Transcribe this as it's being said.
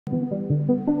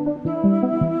Hello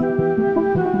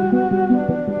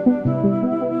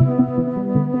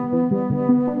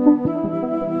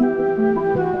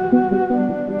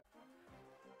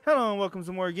and welcome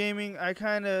to more gaming. I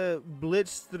kind of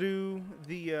blitzed through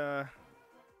the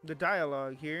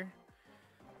dialogue here,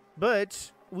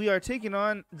 but we are taking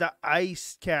on the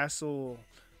Ice Castle.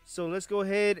 So let's go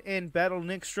ahead and battle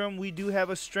Nickstrom. We do have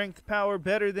a strength power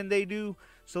better than they do,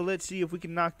 so let's see if we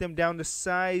can knock them down to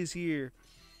size here.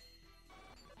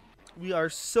 We are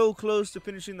so close to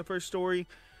finishing the first story,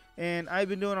 and I've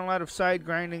been doing a lot of side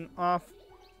grinding off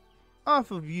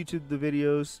of YouTube the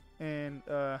videos and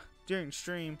during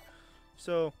stream.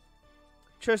 So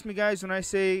trust me guys when I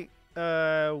say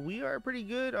we are pretty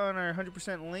good on our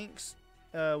 100% links.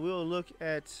 We'll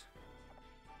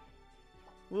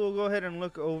go ahead and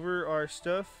look over our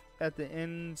stuff at the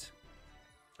end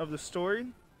of the story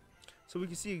so we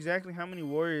can see exactly how many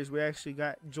warriors we actually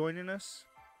got joining us.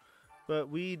 But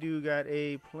we do got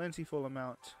a plentiful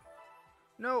amount.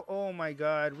 No, oh my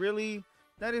god, really?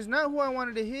 That is not who I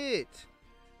wanted to hit.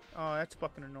 Oh, that's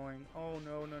fucking annoying. Oh,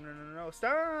 no, no, no, no, no.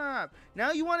 Stop!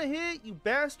 Now you want to hit, you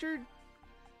bastard?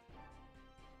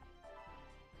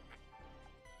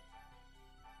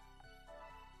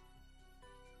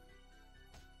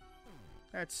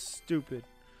 That's stupid.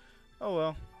 Oh,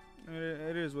 well.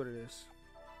 It is what it is.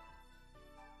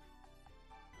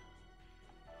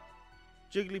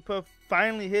 Jigglypuff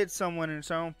finally hit someone and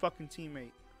it's our own fucking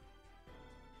teammate.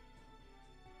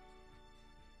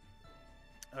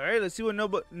 Alright, let's see what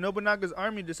Nobunaga's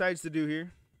army decides to do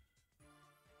here.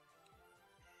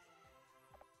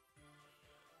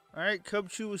 Alright,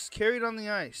 Cubchoo was carried on the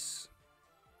ice.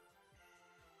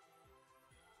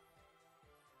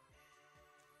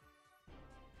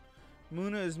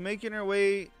 Muna is making her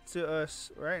way to us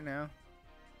right now.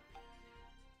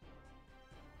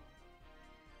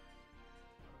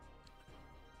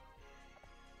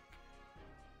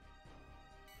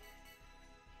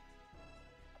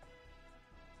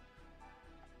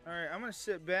 Alright, I'm going to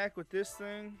sit back with this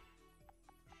thing.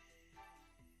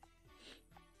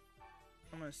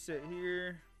 I'm going to sit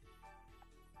here.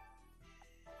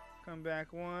 Come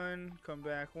back one. Come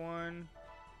back one.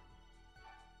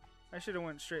 I should have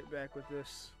went straight back with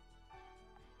this.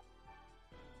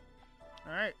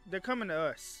 Alright, they're coming to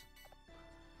us.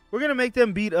 We're going to make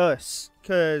them beat us.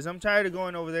 Because I'm tired of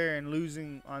going over there and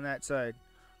losing on that side.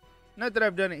 Not that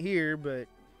I've done it here, but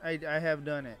I have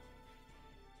done it.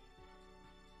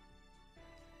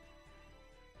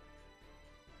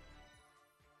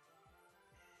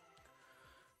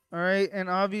 Alright, and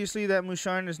obviously that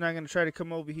Mushan is not going to try to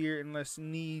come over here unless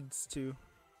needs to.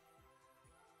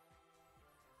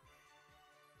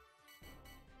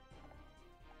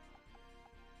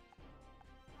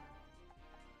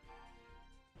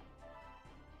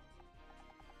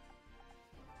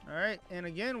 Alright, and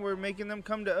again, we're making them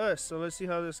come to us, so let's see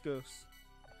how this goes.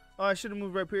 Oh, I should have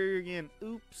moved right here again.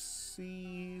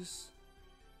 Oopsies.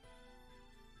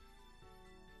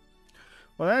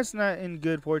 Well, that's not in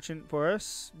good fortune for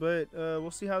us, but we'll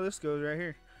see how this goes right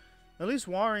here. At least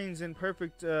Warring's in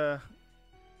perfect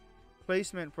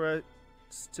placement for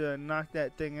us to knock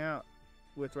that thing out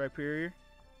with Rhyperior.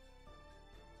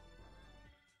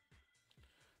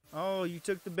 Oh, you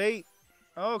took the bait.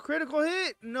 Oh, critical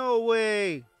hit? No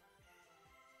way.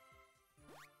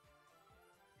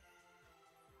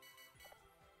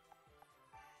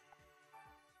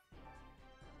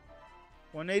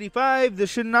 $185. This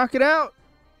should knock it out.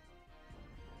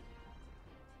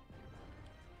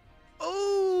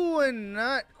 Oh, and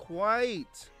not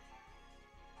quite.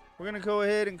 We're going to go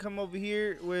ahead and come over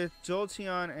here with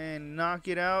Jolteon and knock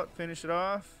it out. Finish it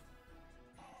off.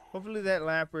 Hopefully that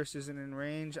Lapras isn't in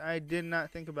range. I did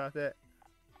not think about that.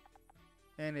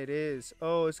 And it is.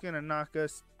 Oh, it's going to knock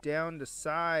us down to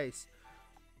size.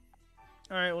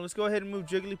 Alright, well, let's go ahead and move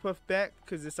Jigglypuff back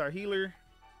because it's our healer.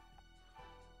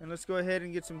 And let's go ahead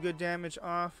and get some good damage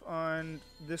off on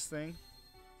this thing.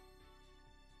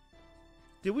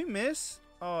 Did we miss?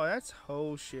 Oh, that's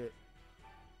whole shit.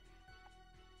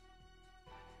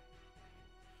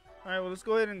 Alright, well, let's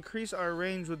go ahead and increase our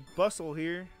range with Bustle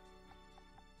here.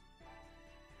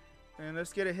 And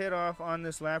let's get a hit off on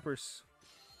this Lapras.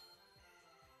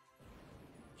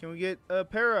 Can we get a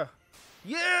Para?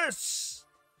 Yes!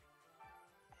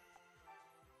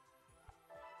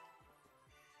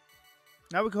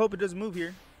 Now we can hope it doesn't move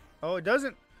here. Oh, it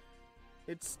doesn't.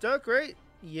 It's stuck, right?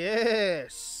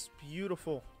 Yes.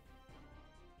 Beautiful.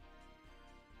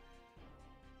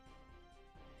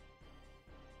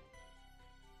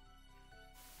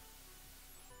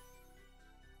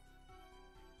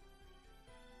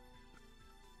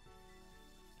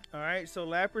 Alright, so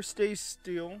Lapras stays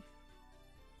still.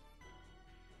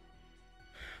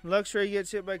 Luxray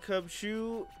gets hit by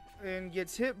Cubchoo and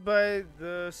gets hit by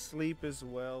the sleep as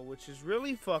well, which is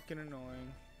really fucking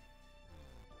annoying.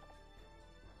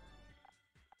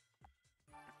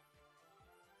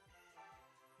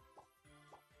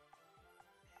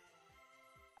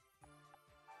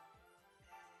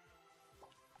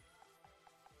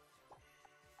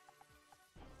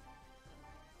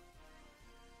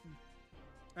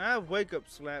 I have Wake Up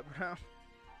Slap, but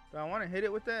do I want to hit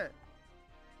it with that?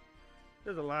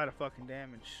 There's a lot of fucking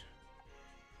damage.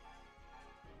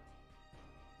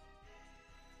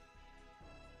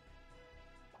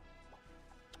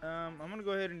 I'm gonna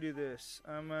go ahead and do this.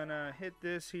 I'm gonna hit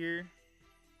this here.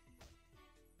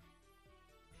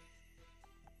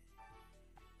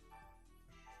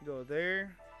 Go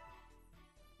there.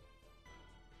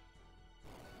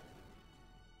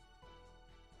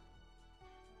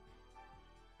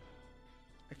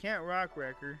 I can't Rock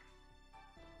Wrecker.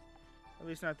 At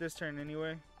least not this turn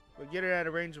anyway. But get it out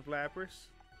of range of Lapras.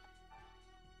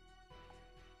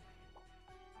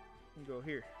 And go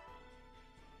here.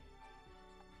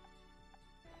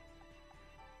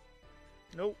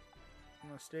 Nope. I'm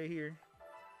gonna stay here.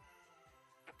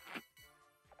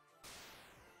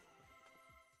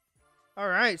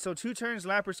 Alright, so 2 turns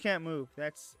Lapras can't move.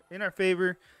 That's in our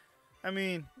favor. I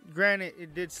mean, granted,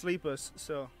 it did sleep us,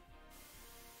 so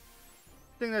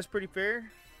I think that's pretty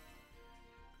fair.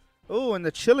 Oh, and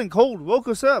the chilling cold woke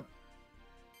us up.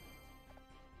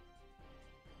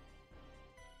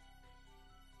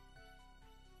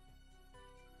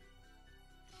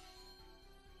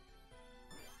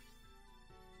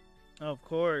 Of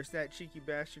course, that cheeky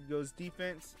bastard goes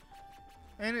defense.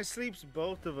 And it sleeps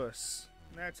both of us.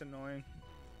 That's annoying.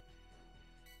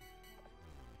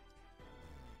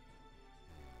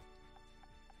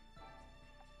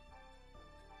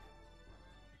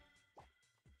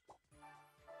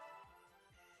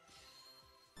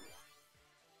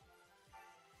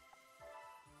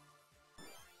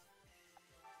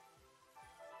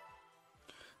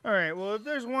 Alright, well, if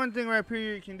there's one thing right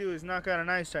here you can do is knock out an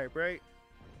ice type, right?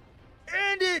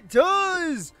 And it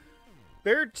does!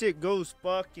 Beartic goes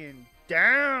fucking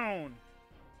down.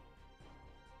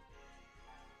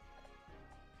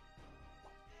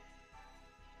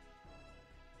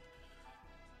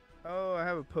 Oh, I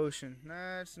have a potion.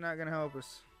 That's not gonna help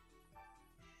us.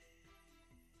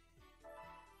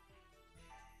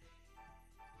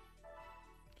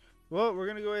 Well, we're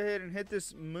gonna go ahead and hit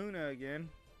this Muna again.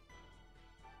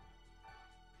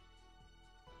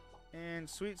 And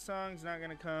Sweet Song's not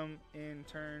gonna come in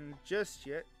turn just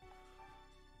yet.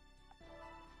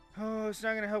 Oh, it's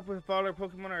not gonna help with if all our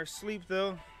Pokemon are asleep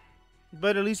though.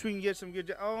 But at least we can get some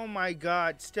good. Oh my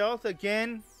god, stealth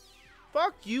again?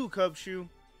 Fuck you, Cubchoo.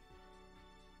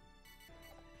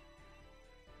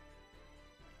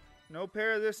 No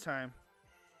para this time.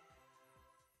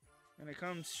 And it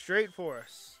comes straight for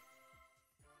us.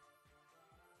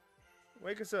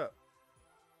 Wake us up.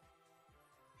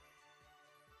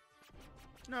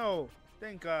 No,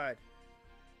 thank God.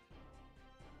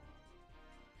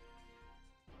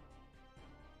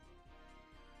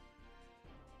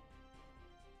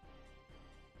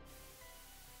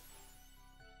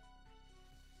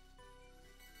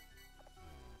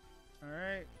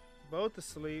 Alright, both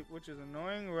asleep, which is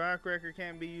annoying. Rock Wrecker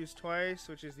can't be used twice,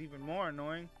 which is even more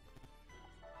annoying.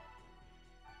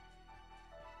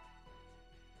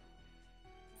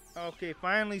 Okay,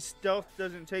 finally stealth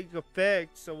doesn't take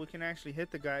effect, so we can actually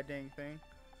hit the goddamn thing.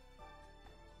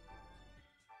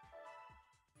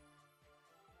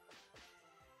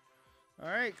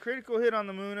 Alright, critical hit on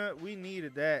the Muna. We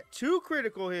needed that. 2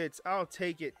 critical hits. I'll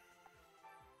take it.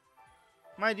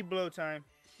 Mighty Blow time.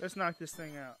 Let's knock this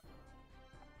thing out.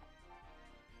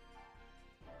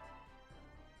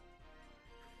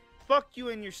 Fuck you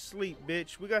in your sleep,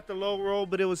 bitch. We got the low roll,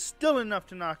 but it was still enough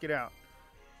to knock it out.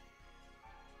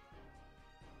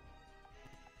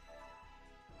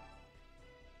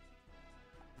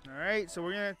 Alright, so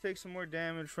we're going to take some more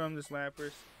damage from this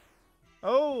Lapras.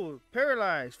 Oh,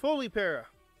 paralyzed. Fully para.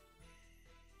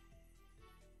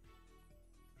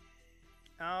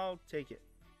 I'll take it.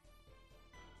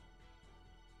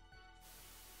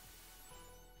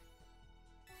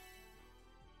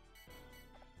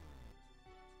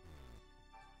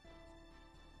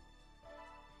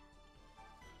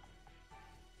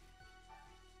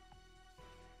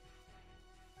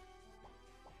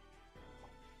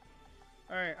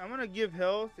 Alright, I'm going to give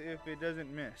health if it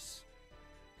doesn't miss.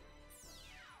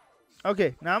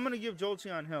 Okay, now I'm going to give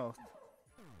Jolteon health.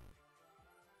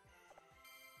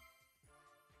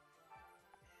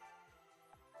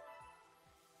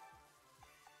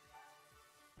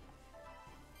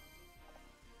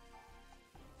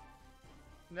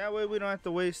 That way we don't have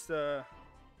to waste the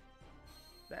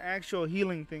actual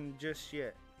healing thing just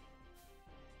yet.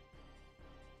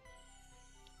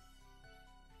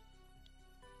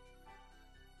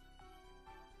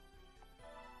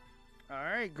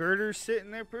 Alright, Girder's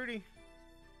sitting there pretty.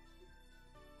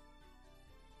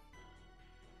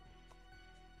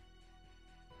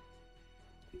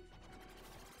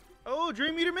 Oh,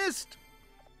 Dream Eater missed!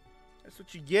 That's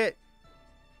what you get.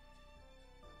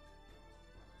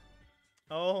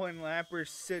 Oh, and Lapper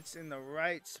sits in the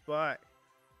right spot.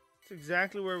 It's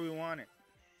exactly where we want it.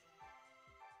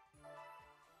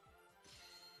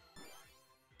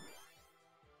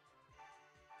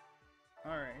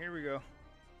 Alright, here we go.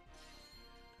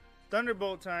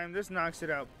 Thunderbolt time. This knocks it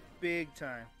out big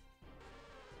time.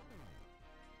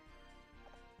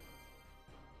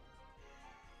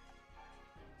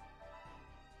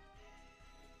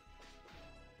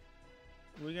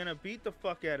 We're gonna beat the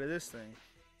fuck out of this thing.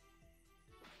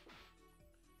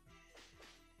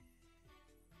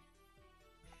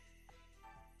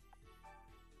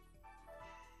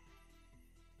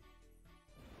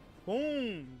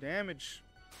 Boom! Damage.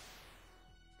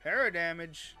 Para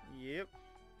damage. Yep.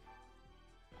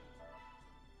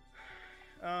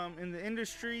 In the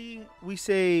industry, we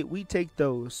say we take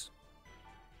those.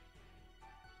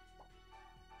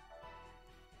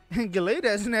 And Gallade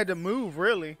hasn't had to move,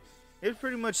 really. It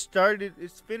pretty much started.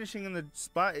 It's finishing in the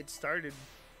spot it started.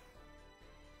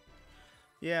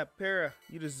 Yeah, Para,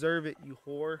 you deserve it, you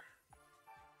whore.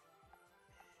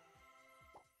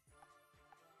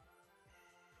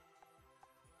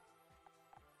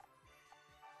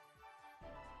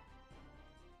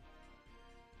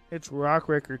 It's Rock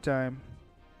Wrecker time.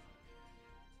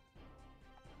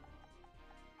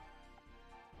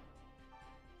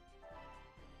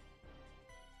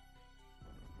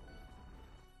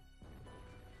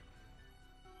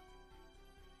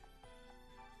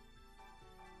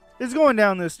 It's going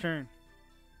down this turn.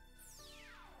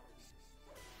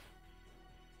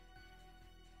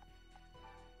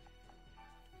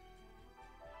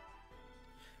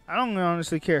 I don't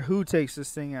honestly care who takes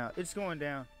this thing out. It's going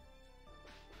down.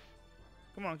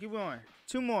 Come on, keep going.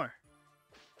 2 more.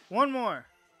 1 more.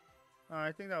 Oh,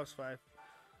 I think that was 5.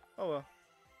 Oh well.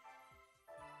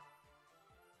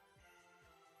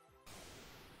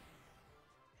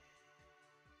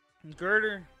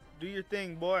 Girder, do your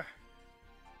thing, boy.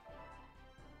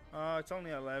 It's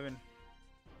only 11.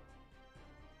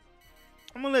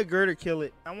 I'm gonna let Girder kill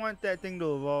it. I want that thing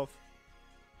to evolve.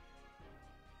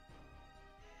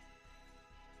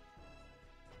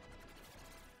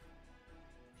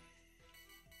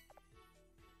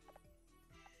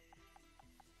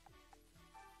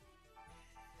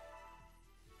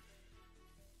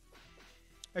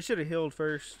 I should have healed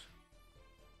first.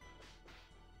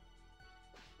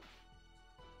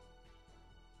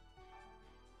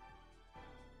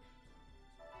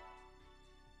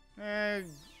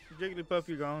 Jigglypuff,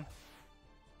 you're gone.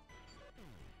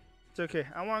 It's okay.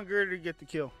 I want Girder to get the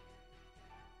kill.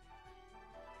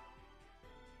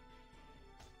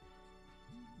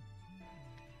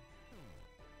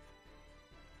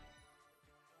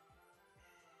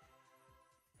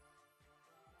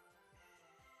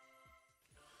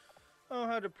 Oh,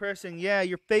 how depressing. Yeah,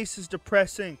 your face is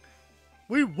depressing.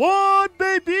 We won,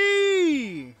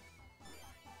 baby!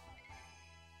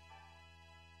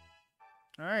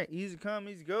 Alright, easy come,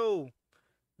 easy go.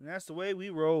 And that's the way we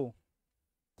roll.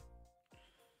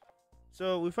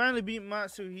 So, we finally beat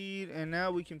Matsuhide, and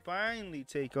now we can finally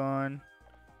take on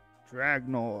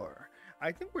Dragnor.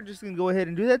 I think we're just going to go ahead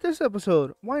and do that this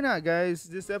episode. Why not, guys?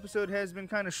 This episode has been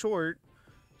kind of short.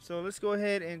 So, let's go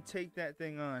ahead and take that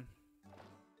thing on.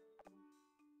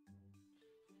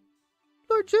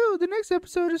 Lord Joe, the next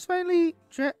episode is finally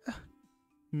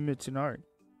Mitsunard.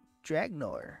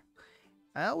 Dragnor.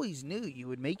 I always knew you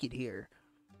would make it here.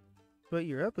 But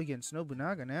you're up against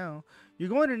Nobunaga now. You're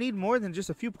going to need more than just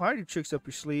a few party tricks up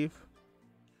your sleeve.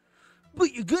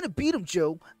 But you're gonna beat him,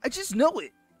 Joe. I just know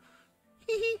it.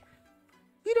 Hee hee.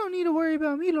 You don't need to worry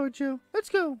about me, Lord Joe. Let's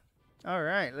go.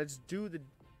 Alright, let's do the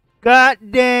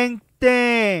goddamn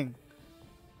thing.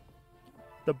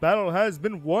 The battle has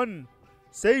been won.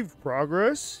 Save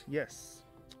progress. Yes.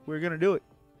 We're gonna do it.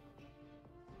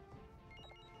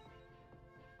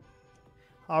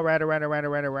 Alright.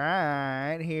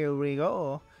 Here we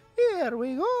go.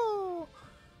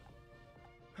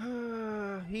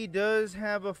 He does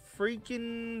have a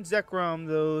freaking Zekrom,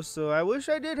 though, so I wish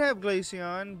I did have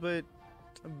Glaceon, but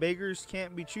beggars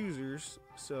can't be choosers,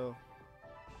 so.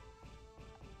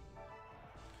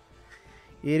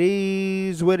 It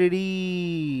is what it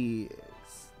is.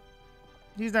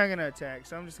 He's not going to attack,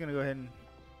 so I'm just going to go ahead and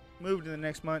move to the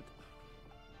next month.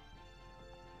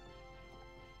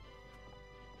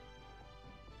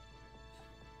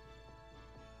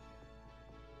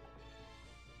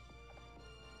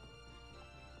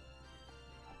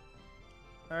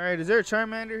 Alright, is there a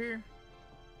Charmander here?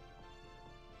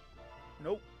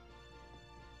 Nope.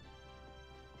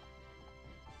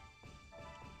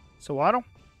 Sawaddle?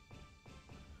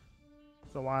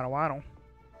 Sawaddle.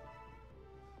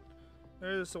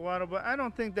 There's a Sawaddle, but I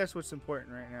don't think that's what's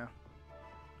important right now.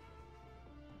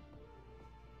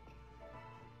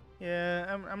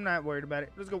 Yeah, I'm not worried about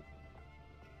it. Let's go.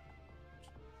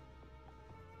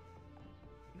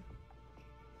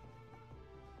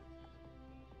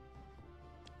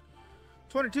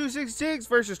 $22.66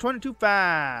 versus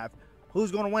 $22.5.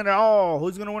 Who's gonna win it all?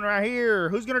 Who's gonna win right here?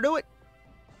 Who's gonna do it?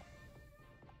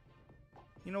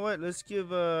 You know what? Let's give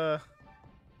him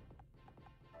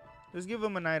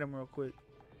an item real quick.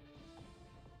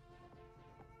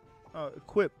 Oh,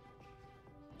 equip.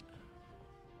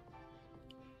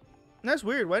 That's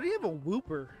weird. Why do you have a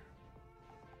Whooper?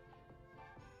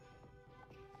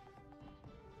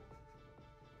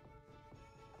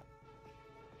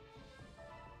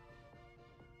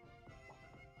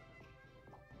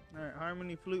 Alright,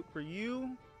 Harmony Flute for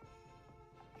you.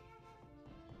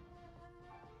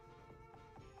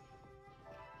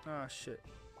 Oh shit.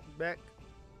 Back.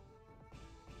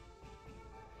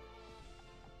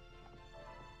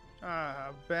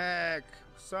 Back.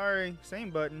 Sorry.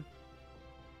 Same button.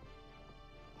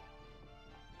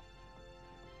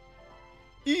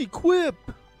 Equip!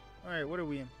 Alright, what are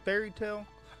we in? Fairy Tale?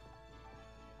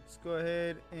 Let's go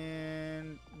ahead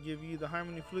and give you the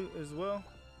Harmony Flute as well.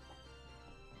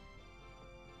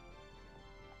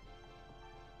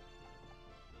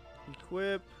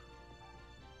 Equip.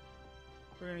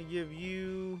 We're going to give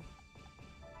you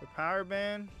the Power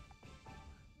Band.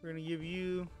 We're going to give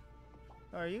you...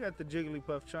 Alright, you got the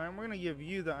Jigglypuff Charm. We're going to give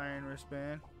you the Iron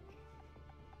Wristband.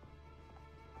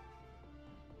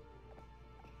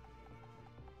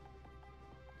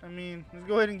 I mean, let's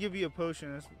go ahead and give you a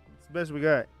potion. That's the best we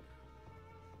got.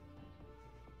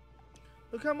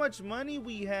 Look how much money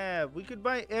we have. We could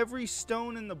buy every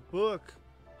stone in the book.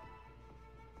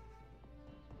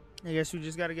 I guess we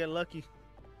just got to get lucky.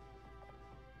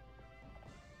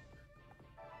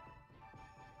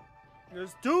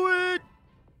 Let's do it!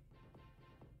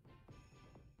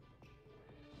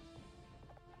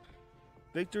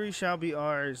 Victory shall be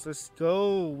ours. Let's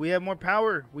go. We have more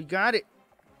power. We got it.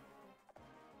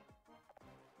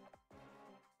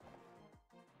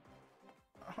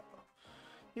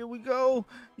 Here we go.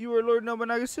 You are Lord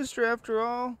Nobunaga's sister after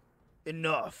all.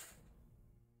 Enough.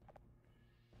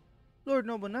 Lord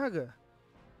Nobunaga,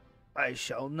 I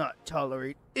shall not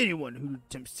tolerate anyone who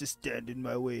attempts to stand in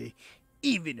my way,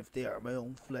 even if they are my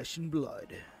own flesh and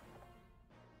blood.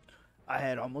 I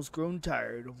had almost grown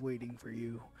tired of waiting for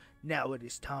you. Now it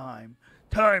is time.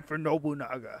 Time for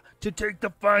Nobunaga to take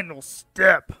the final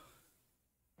step.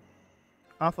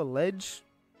 Off a ledge?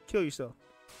 Kill yourself.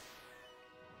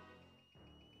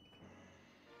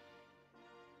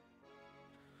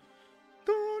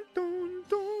 Dun, dun,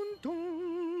 dun,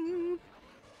 dun.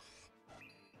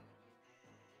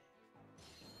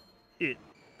 It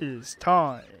is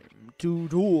time to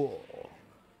duel.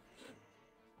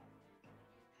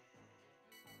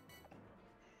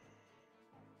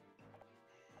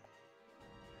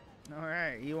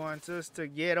 Alright, he wants us to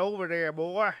get over there,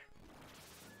 boy.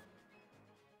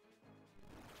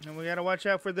 And we gotta watch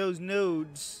out for those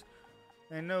nodes.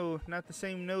 And no, not the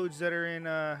same nodes that are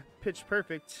in Pitch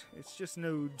Perfect. It's just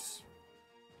nodes.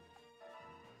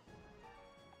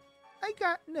 I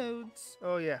got nodes.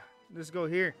 Oh yeah, let's go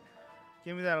here.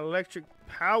 Give me that electric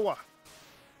power.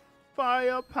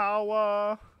 Fire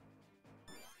power.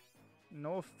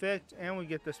 No effect, and we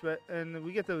get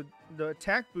the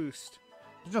attack boost.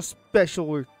 There's no special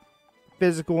or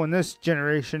physical in this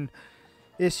generation.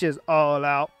 It's just all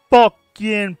out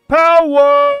fucking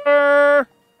power.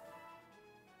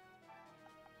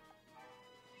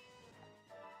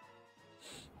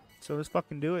 So let's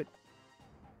fucking do it.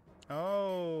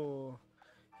 Oh,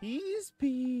 he's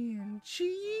being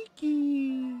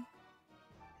cheeky.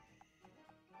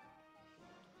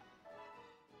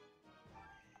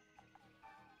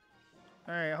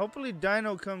 Alright, hopefully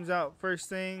Dino comes out first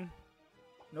thing.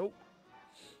 Nope.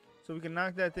 So we can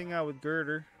knock that thing out with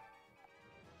Girder.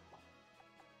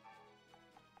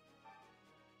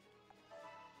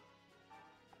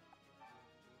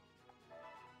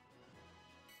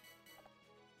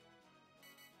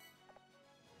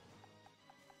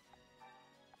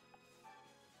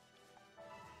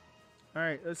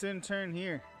 Alright, let's end turn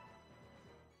here.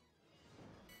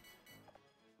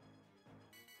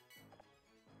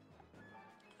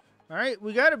 Alright,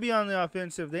 we gotta be on the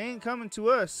offensive. They ain't coming to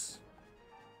us.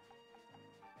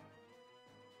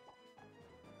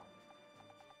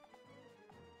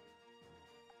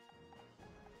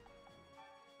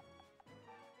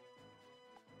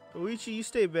 Oichi, you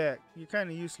stay back. You're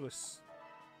kind of useless.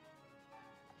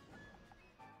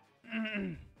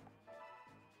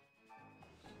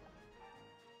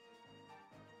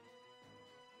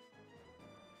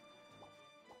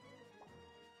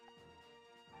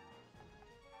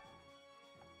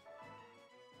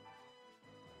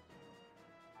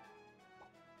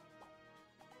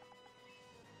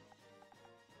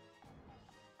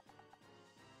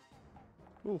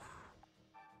 Oof.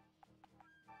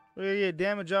 We're gonna get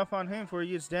damage off on him before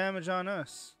he gets damage on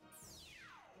us.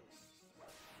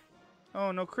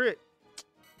 Oh, no crit.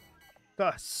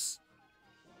 Thus.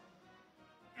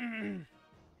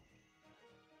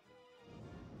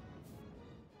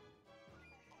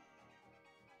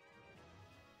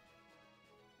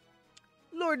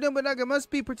 Lord Nobunaga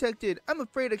must be protected. I'm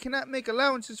afraid I cannot make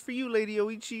allowances for you, Lady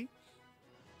Oichi.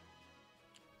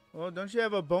 Well, don't you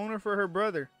have a boner for her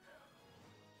brother?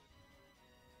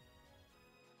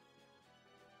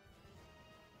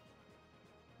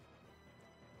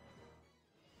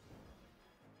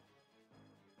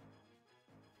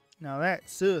 Now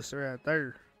that's sus right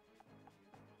there.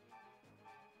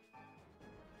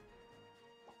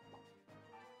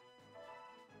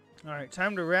 Alright,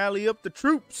 time to rally up the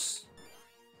troops.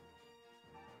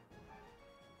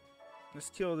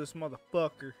 Let's kill this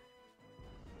motherfucker.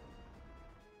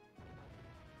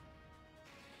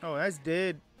 Oh, that's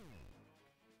dead.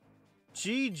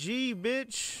 GG,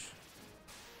 bitch.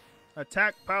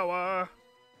 Attack power.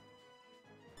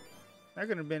 That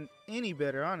couldn't have been any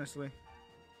better, honestly.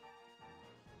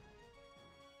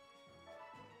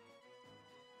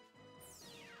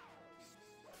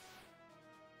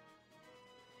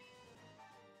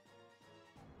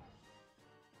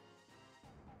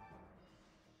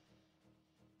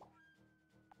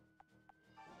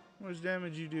 How much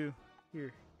damage you do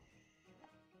here?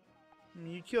 I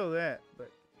mean, you kill that, but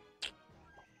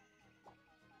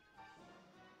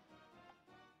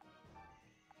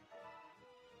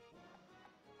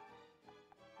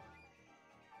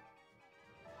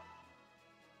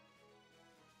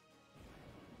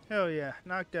hell yeah,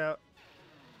 knocked out.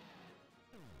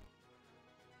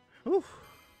 Whew.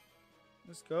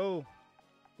 Let's go.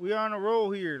 We are on a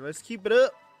roll here. Let's keep it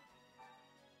up.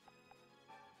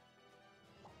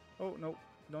 Oh, no.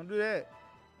 Don't do that.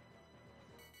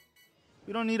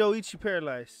 We don't need Oichi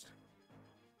paralyzed.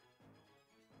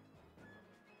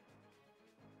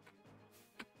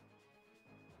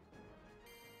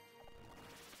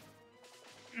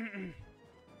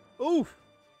 Oof.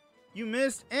 You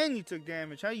missed and you took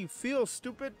damage. How you feel,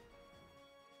 stupid?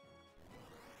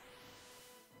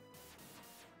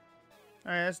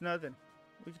 Alright, that's nothing.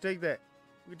 We can take that.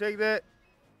 We can take that.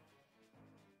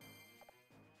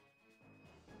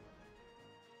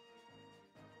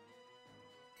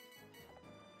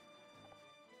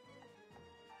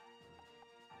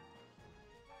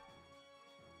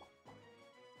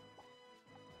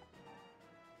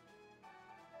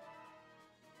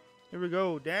 Here we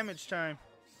go. Damage time.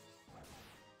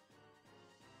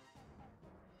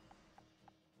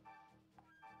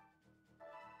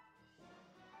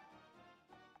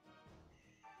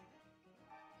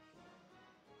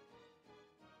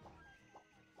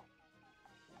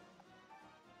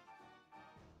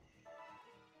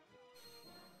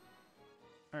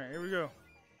 Alright, here we go.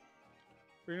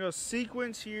 We're gonna go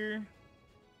sequence here.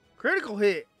 Critical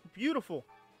hit. Beautiful.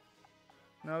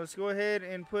 Now let's go ahead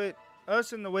and put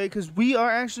us in the way because we are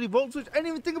actually Volt Switch. I didn't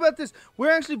even think about this. We're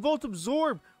actually Volt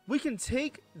Absorb. We can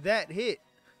take that hit.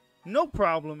 No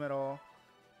problem at all.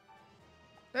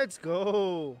 Let's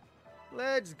go.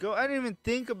 Let's go. I didn't even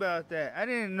think about that. I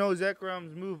didn't know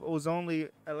Zekrom's move was only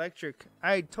electric.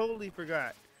 I totally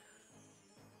forgot.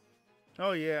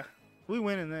 Oh yeah. We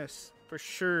win in this. For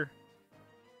sure.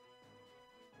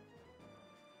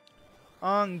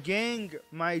 On gang,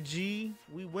 my G.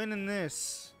 We win in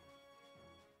this.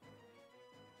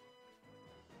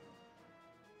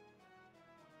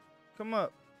 Come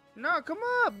up. No, come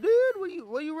up, dude.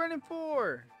 What are you running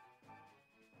for?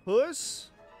 Puss?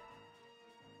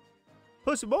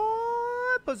 Pussy boy,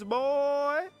 pussy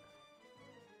boy.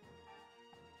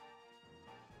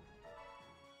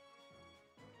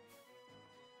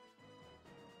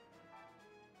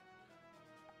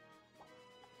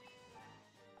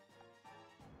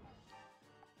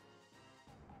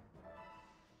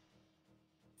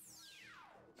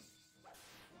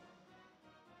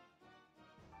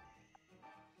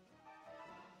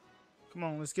 Come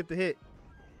on, let's get the hit.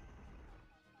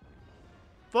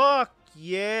 Fuck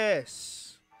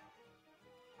yes.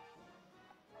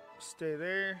 Stay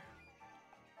there.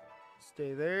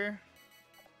 Stay there.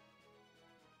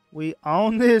 We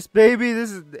own this, baby.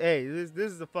 This is, hey, this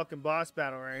is the fucking boss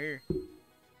battle right here.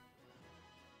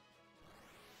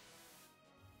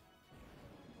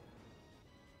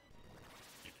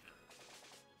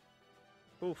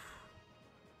 Oof.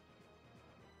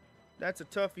 That's a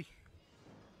toughie.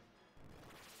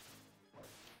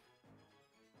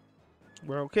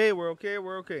 We're okay, we're okay,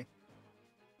 we're okay.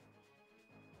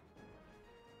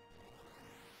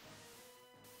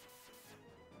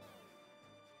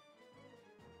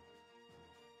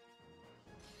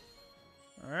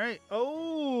 Alright.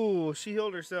 Oh, she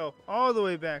healed herself all the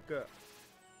way back up.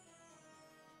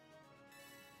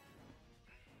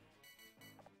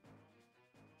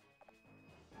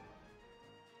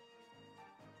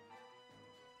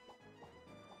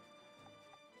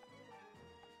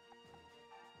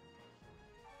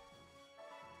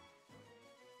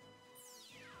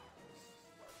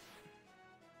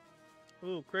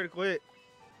 Ooh, critical hit.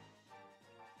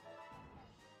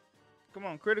 Come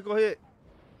on, critical hit.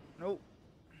 Nope.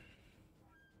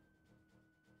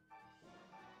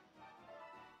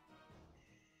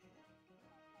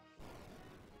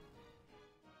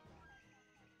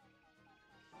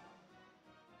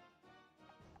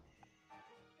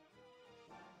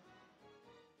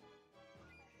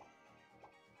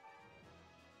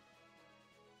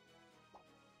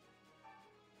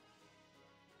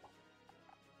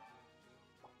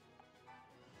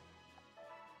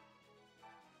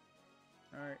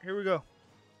 Alright, here we go.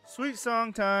 Sweet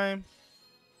song time.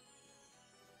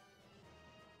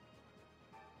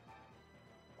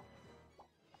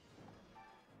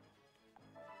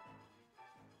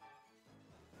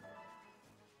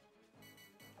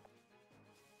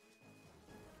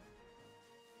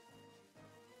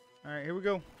 Alright, here we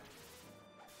go.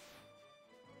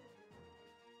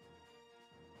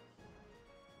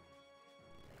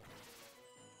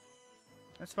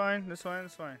 That's fine, that's fine,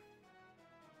 that's fine.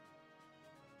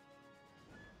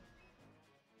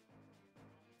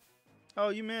 Oh,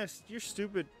 you missed. You're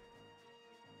stupid.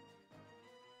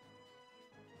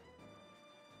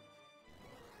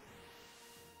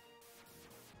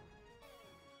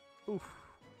 Oof.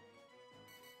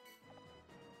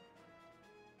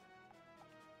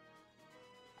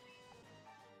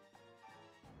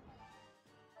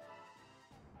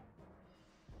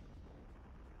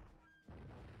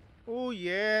 Oh,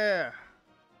 yeah.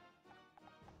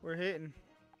 We're hitting.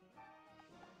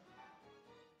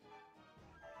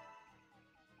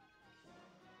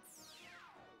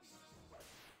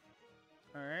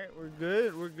 Alright, we're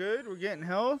good. We're good. We're getting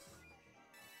health.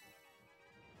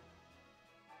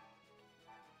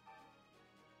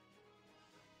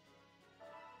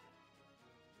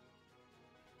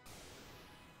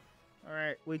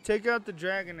 Alright, we take out the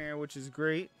Dragonair, which is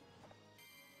great.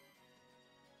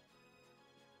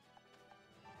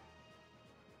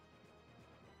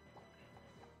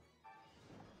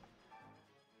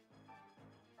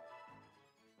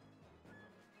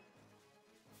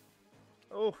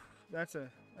 Oh, that's a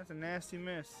nasty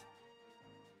miss.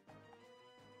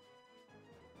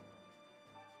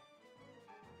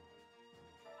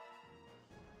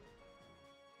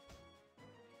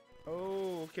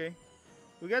 Oh, okay.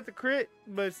 We got the crit,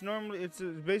 but it's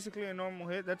basically a normal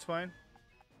hit. That's fine.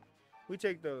 We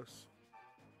take those.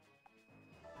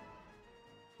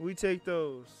 We take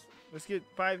those. Let's get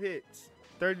 5 hits,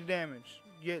 30 damage.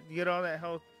 Get all that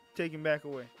health taken back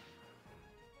away.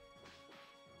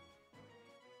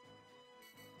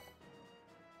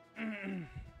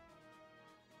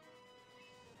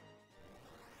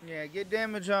 Yeah, get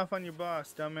damage off on your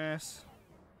boss, dumbass.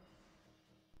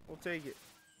 We'll take it.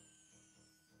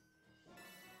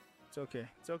 It's okay.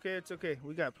 It's okay. It's okay.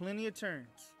 We got plenty of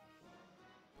turns.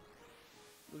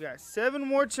 We got 7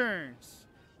 more turns.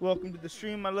 Welcome to the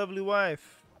stream, my lovely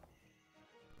wife.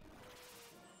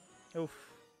 Oof.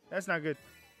 That's not good.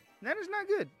 That is not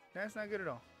good. That's not good at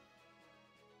all.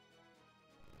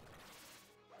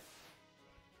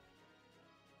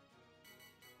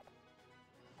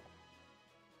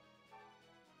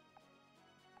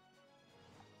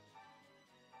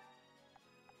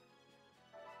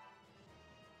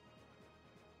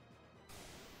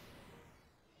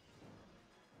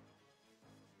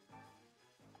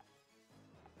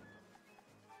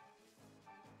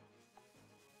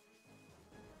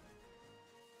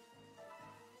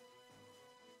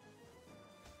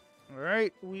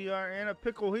 Alright, we are in a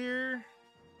pickle here.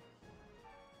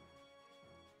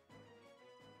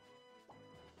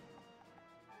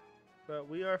 But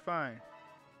we are fine.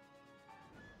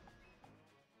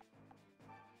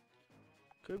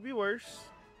 Could be worse.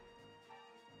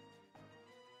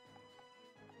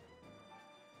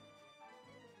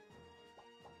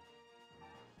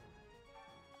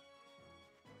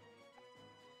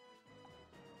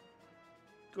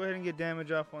 Go ahead and get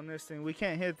damage off on this thing. We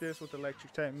can't hit this with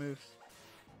electric type moves.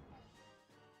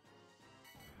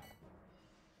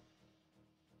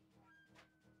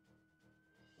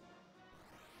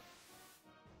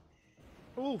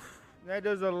 Oof. That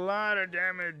does a lot of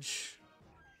damage.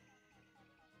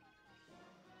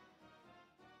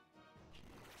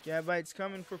 Gabite's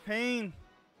coming for pain.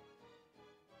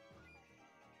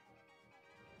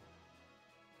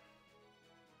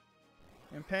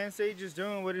 And Pansage is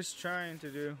doing what it's trying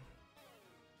to do.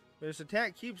 But its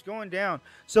attack keeps going down.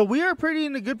 So we are pretty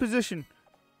in a good position.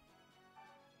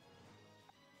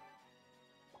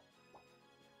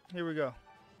 Here we go.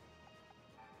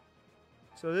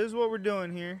 So this is what we're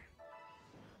doing here.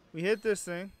 We hit this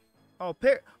thing. Oh,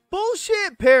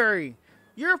 bullshit, parry!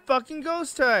 You're a fucking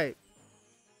ghost type.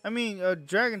 I mean,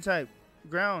 dragon type.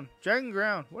 Ground. Dragon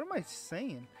ground. What am I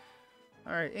saying?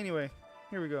 Alright, anyway.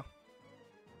 Here we go.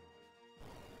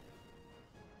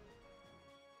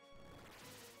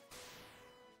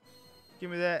 Give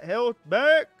me that health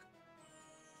back.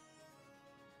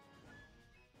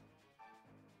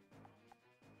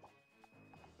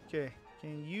 Okay.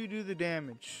 Can you do the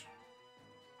damage?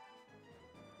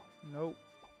 Nope.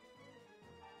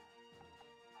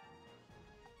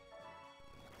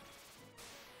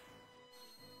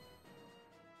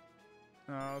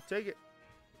 I'll take it.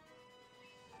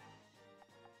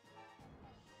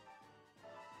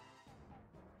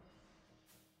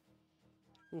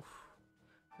 Oof.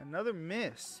 Another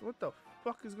miss. What the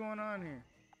fuck is going on here?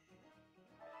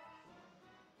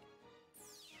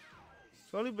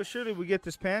 Slowly but surely we get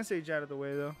this Pansage out of the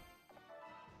way though.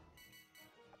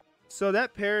 So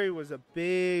that parry was a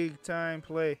big time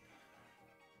play.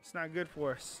 It's not good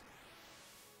for us.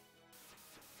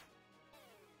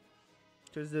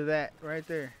 Because of that right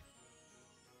there.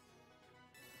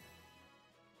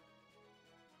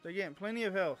 They're getting plenty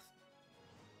of health.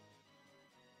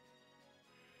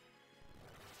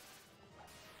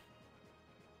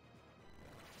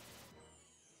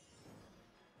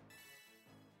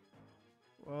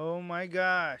 Oh my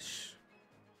gosh.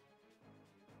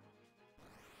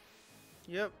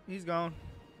 Yep, he's gone.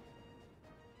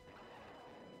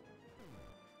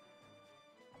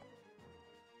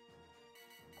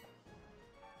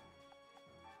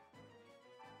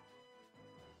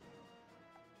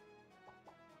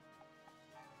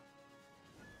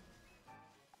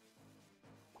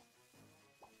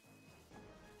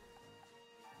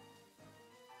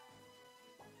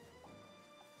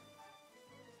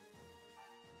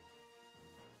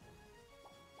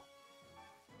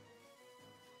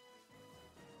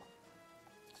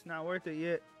 It's not worth it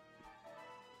yet.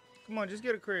 Come on, just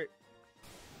get a crit.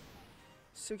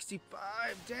 65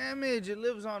 damage. It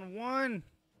lives on 1.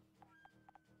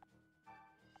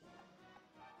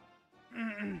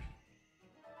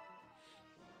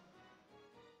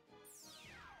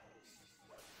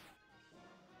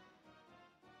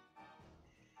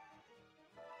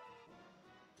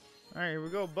 Alright, here we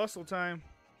go. Bustle time.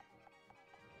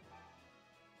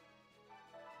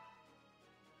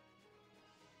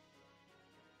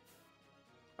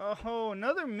 Oh,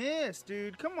 another miss,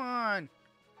 dude. Come on.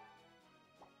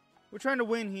 We're trying to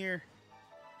win here.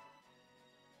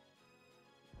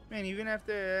 Man, even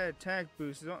after that attack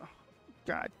boost. Oh,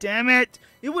 God damn it.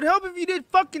 It would help if you did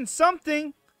fucking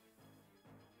something.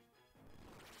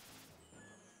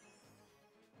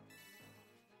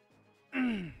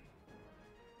 Here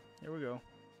we go.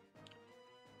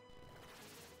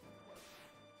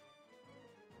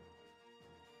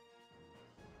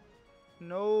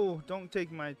 No, don't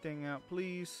take my thing out,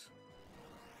 please.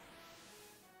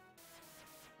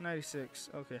 96,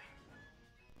 okay.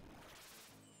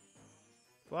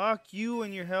 Fuck you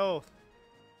and your health.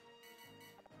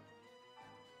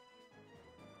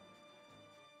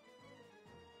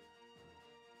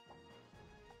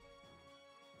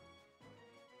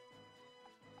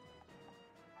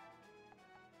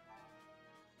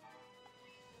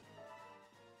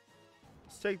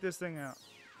 Let's take this thing out.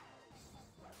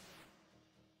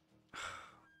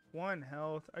 1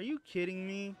 health. Are you kidding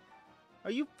me?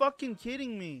 Are you fucking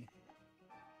kidding me?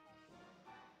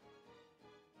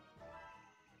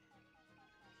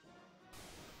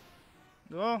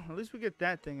 Well, at least we get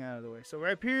that thing out of the way. So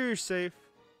right here you're safe.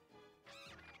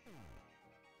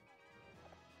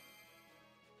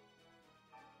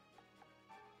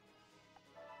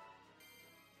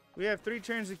 We have 3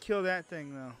 turns to kill that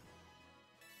thing though.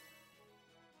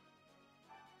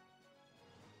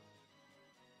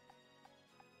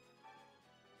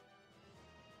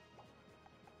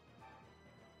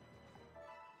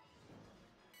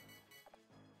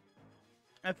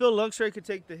 I feel Luxray could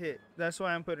take the hit. That's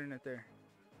why I'm putting it there.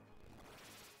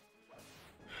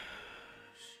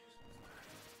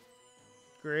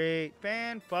 Great.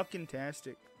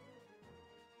 Fan-fucking-tastic.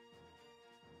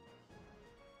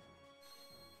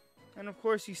 And of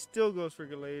course he still goes for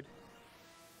Gallade.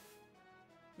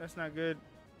 That's not good.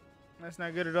 That's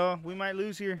not good at all. We might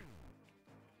lose here.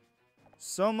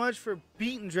 So much for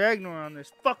beating Dragnor on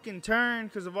this fucking turn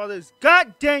because of all this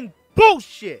goddamn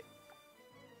bullshit.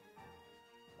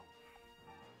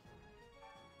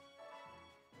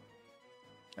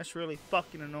 That's really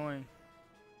fucking annoying.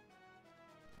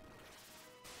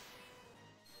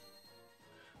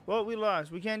 Well, we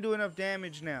lost. We can't do enough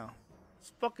damage now.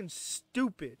 It's fucking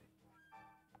stupid.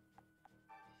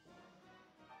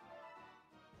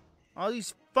 All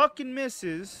these fucking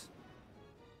misses.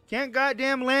 Can't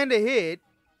goddamn land a hit.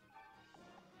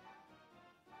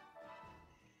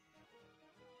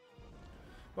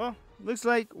 Well, looks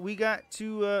like we got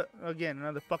to, again,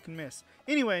 another fucking miss.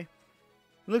 Anyway,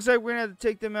 looks like we're going to have to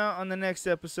take them out on the next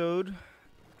episode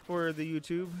for the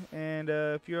YouTube. And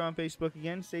if you're on Facebook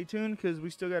again, stay tuned because we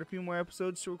still got a few more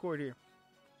episodes to record here.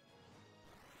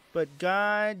 But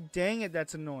god dang it,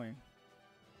 that's annoying.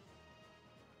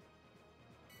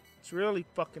 It's really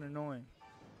fucking annoying.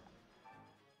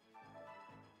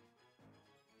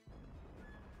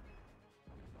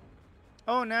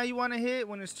 Oh, now you want to hit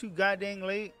when it's too goddamn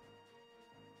late?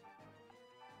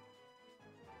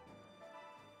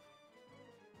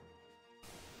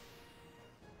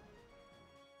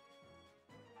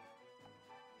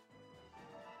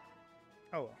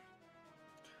 Oh well.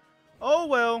 Oh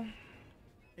well.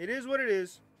 It is what it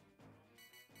is.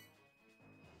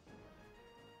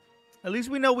 At least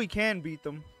we know we can beat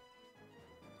them.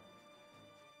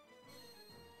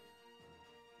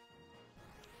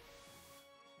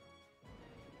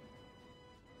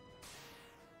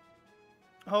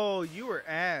 Oh, you were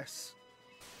ass.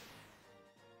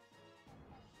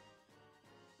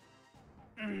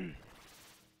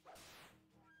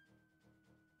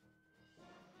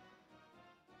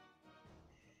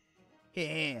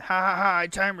 Yeah, ha ha ha, I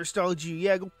timer stalled you.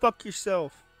 Yeah, go fuck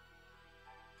yourself.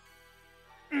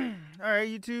 Alright,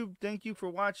 YouTube, thank you for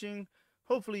watching.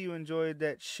 Hopefully you enjoyed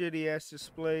that shitty ass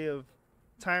display of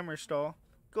timer stall.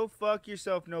 Go fuck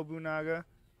yourself, Nobunaga.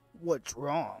 What's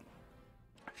wrong?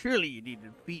 Surely you need to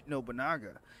defeat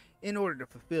Nobunaga in order to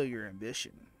fulfill your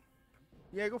ambition.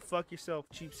 Yeah, go fuck yourself,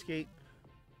 cheapskate.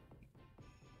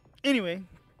 Anyway,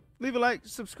 leave a like,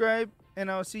 subscribe, and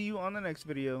I'll see you on the next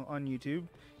video on YouTube.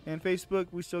 And Facebook,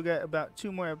 we still got about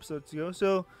 2 more episodes to go,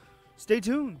 so stay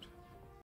tuned.